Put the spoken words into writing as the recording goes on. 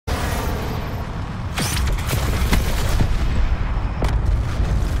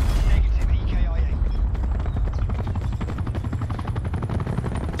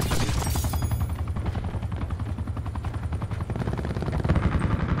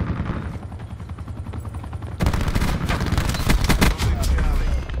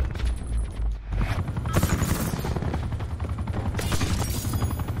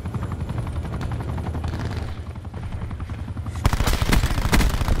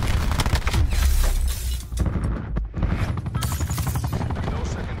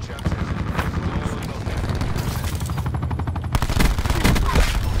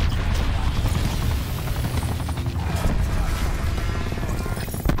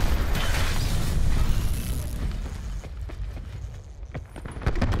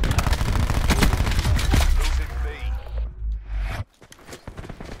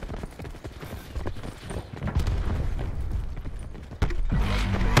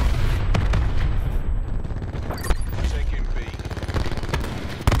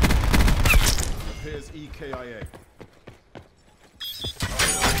KIA.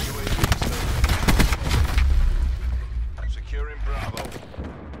 Securing Bravo.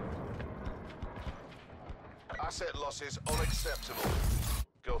 Asset losses unacceptable.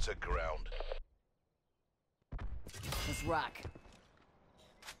 Go to ground. Let's rock.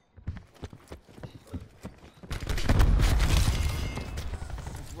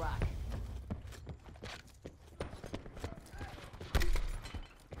 Let's rock.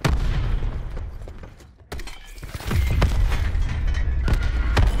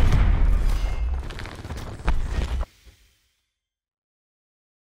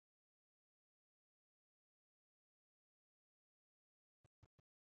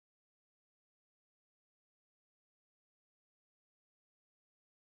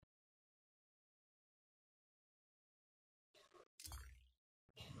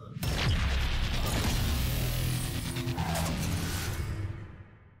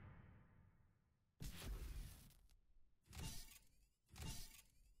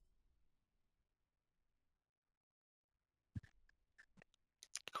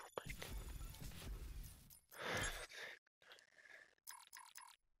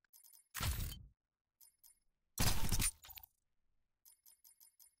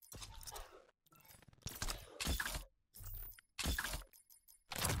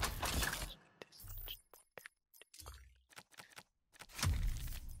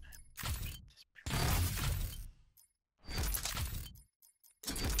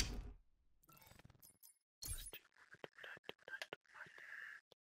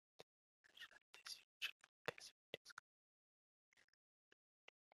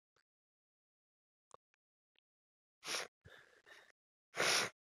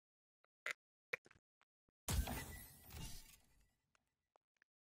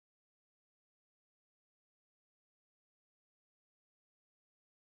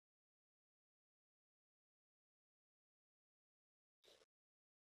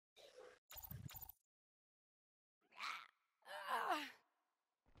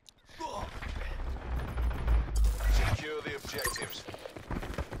 Secure the objectives.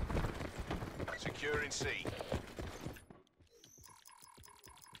 Securing C.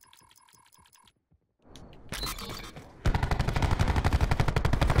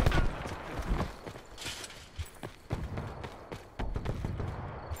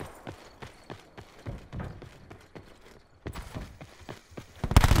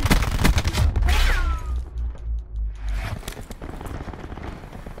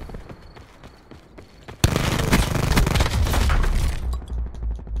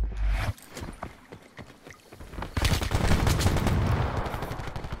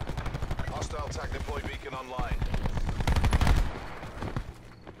 Attack deploy beacon online.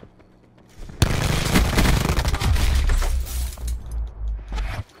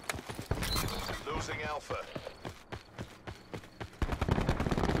 Losing Alpha.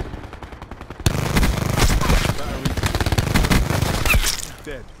 Battery.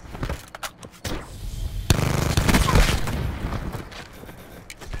 Dead.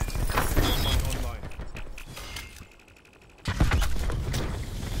 Online.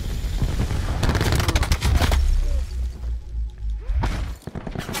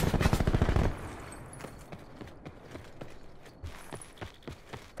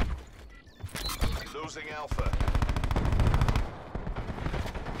 Losing Alpha.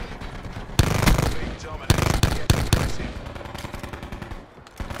 Being dominated. Get aggressive.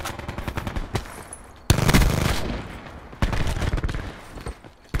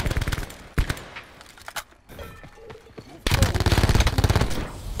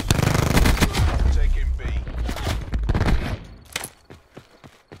 Taking B.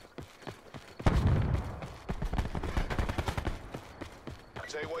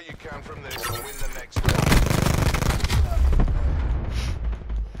 Take what you can from this and win the next one.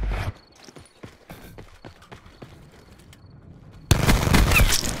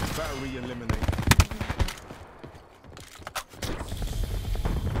 Battery eliminated.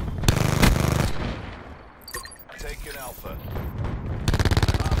 Taking Alpha.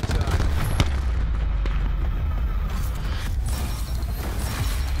 Half time.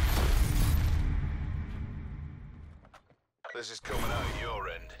 This is coming out of your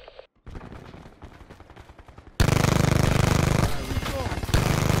end.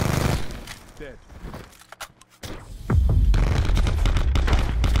 Dead.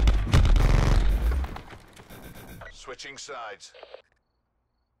 Switching sides.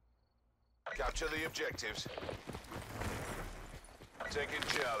 Capture the objectives. Taking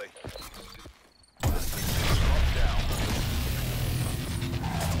Charlie. Locked down.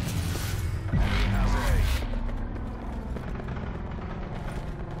 Enemy has A.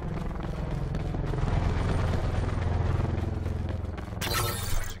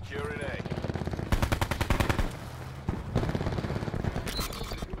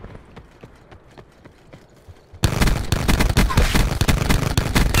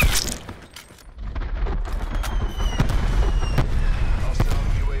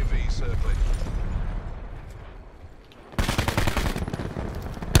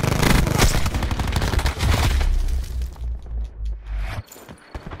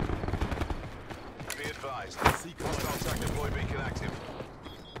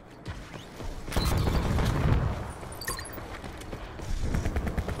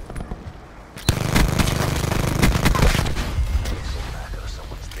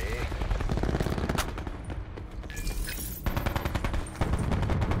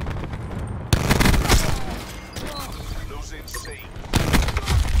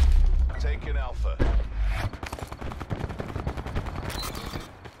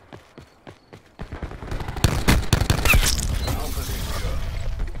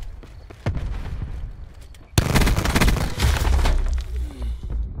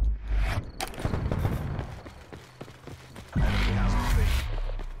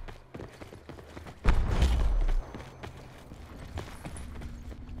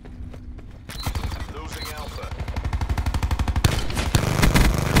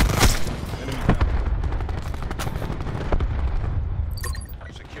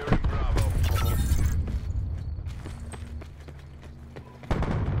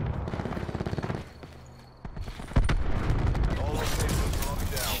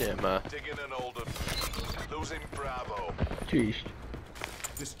 Shit, ma. Digging an Oldham. Losing Bravo. Jeez.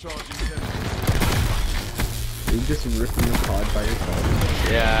 Discharging chemicals. You're just ripping the pod by yourself.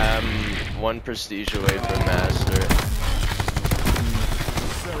 Yeah, I'm 1 prestige away from master.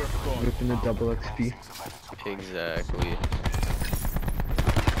 Seraph gone. Ripping the double XP. Exactly.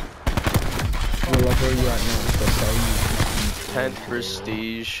 What level are you at now? That's how you 10th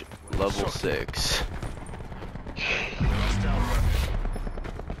prestige, level 6.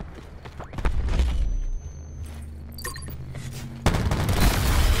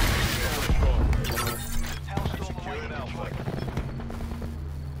 Securing Alpha.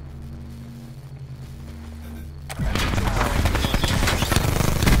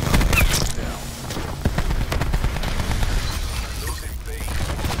 Losing B.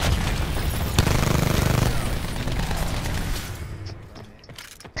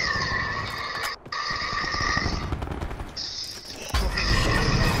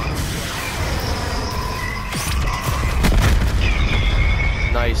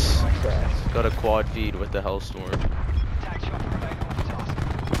 Nice. Got a quad feed with the Hellstorm.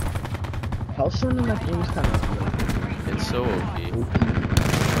 Hellstorm in that game is kind of It's so OP.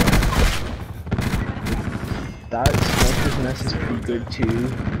 That smoker's nest is pretty good too.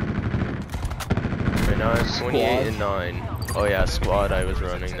 Right now I'm 28 and 9. Oh yeah, squad, I was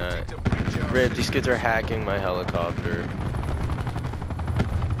running that. Rip, these kids are hacking my helicopter.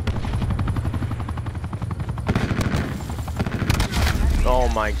 Oh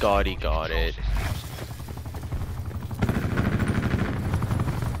my god, he got it.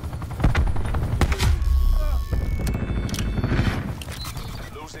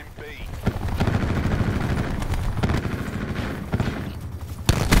 Losing B.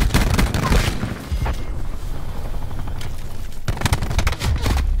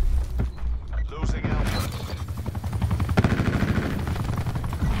 Losing Alpha.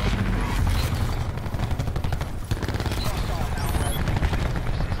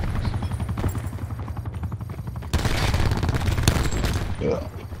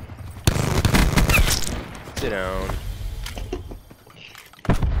 Sit down.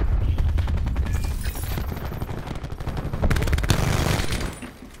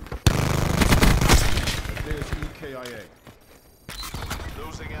 There's EKIA.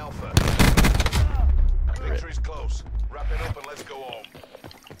 Losing Alpha. Victory's close. Wrap it up and let's go home.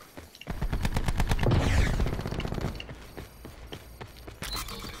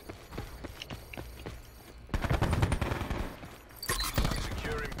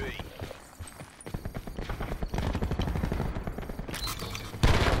 Securing B.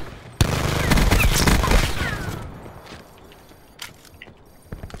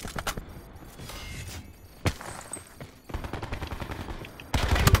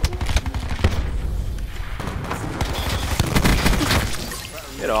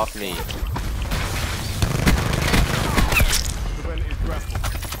 Get off me. Preventative grapple.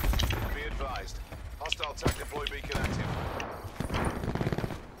 Be advised. Hostile tech deploy beacon active.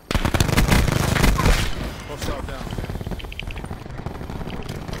 Hostile down.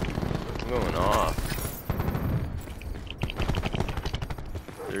 I'm going off.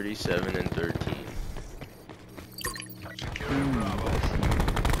 37 and 13. Securing Bravo.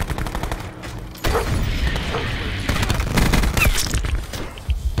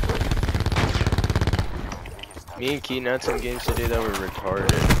 Me and Keaton had some games today that were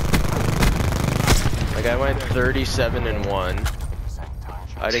retarded. Like I went 37 and 1.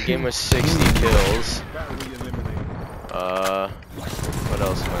 I had a game with 60 kills. Battery eliminated. What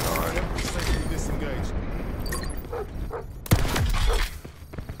else went on? Safely disengaged.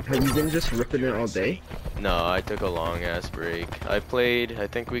 Have you been just ripping it all day? No, I took a long ass break. I played, I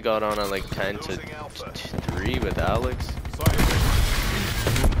think we got on at like 10 to 3 with Alex.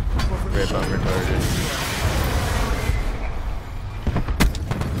 Rip, I'm retarded.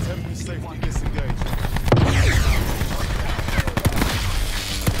 Temporary safety disengaged.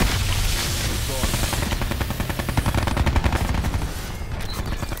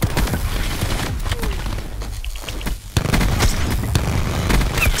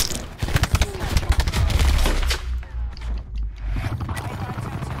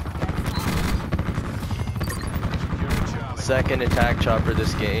 Second attack chopper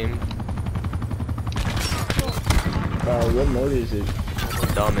this game. What mode is it?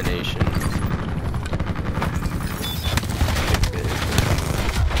 Domination.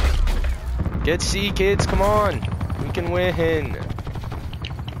 Get C, kids, come on! We can win!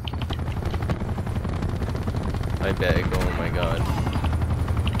 I beg, oh my god.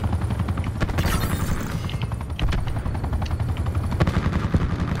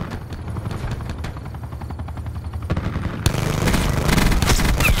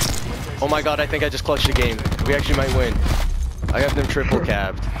 Oh my god, I think I just clutched the game. We actually might win. I have them triple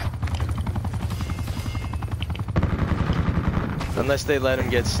capped. Unless they let him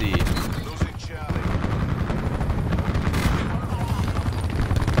get C. Losing Charlie.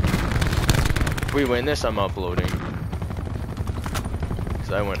 If we win this, I'm uploading.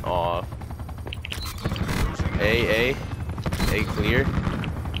 Cause I went off. A clear.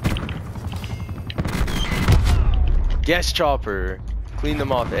 Guess chopper. Clean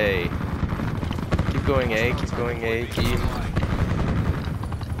them off A. Keep going A, keep going A, keep.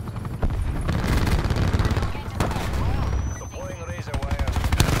 Deploying razor wire.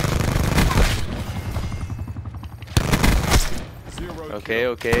 Zero Okay,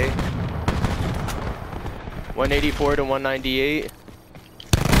 okay. 184 to 198.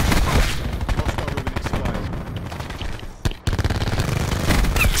 Hostile ribbon expired.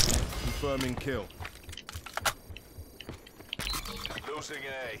 Confirming kill. Losing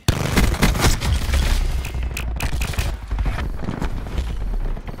A.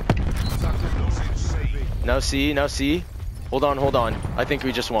 Losing C. Now C, now C. Hold on, hold on. I think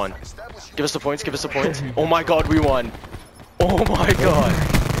we just won. Give us the points, give us the points. Oh my god, we won. Oh my god.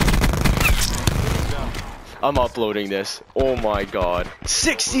 I'm uploading this. Oh my god.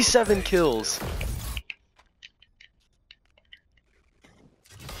 67 kills.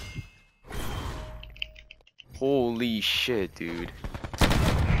 Holy shit, dude.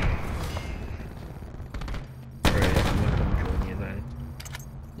 Alright, I'm gonna come join you then.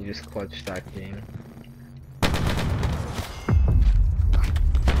 You just clutched that game.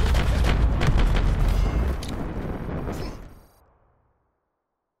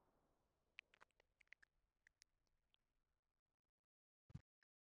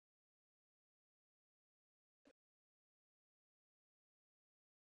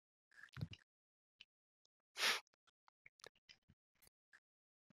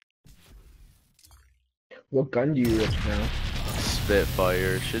 What gun do you rip now?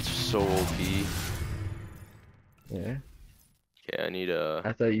 Spitfire. Shit's so OP. Yeah. Okay, I need a...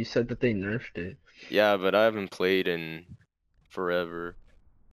 I thought you said that they nerfed it. Yeah, but I haven't played in forever.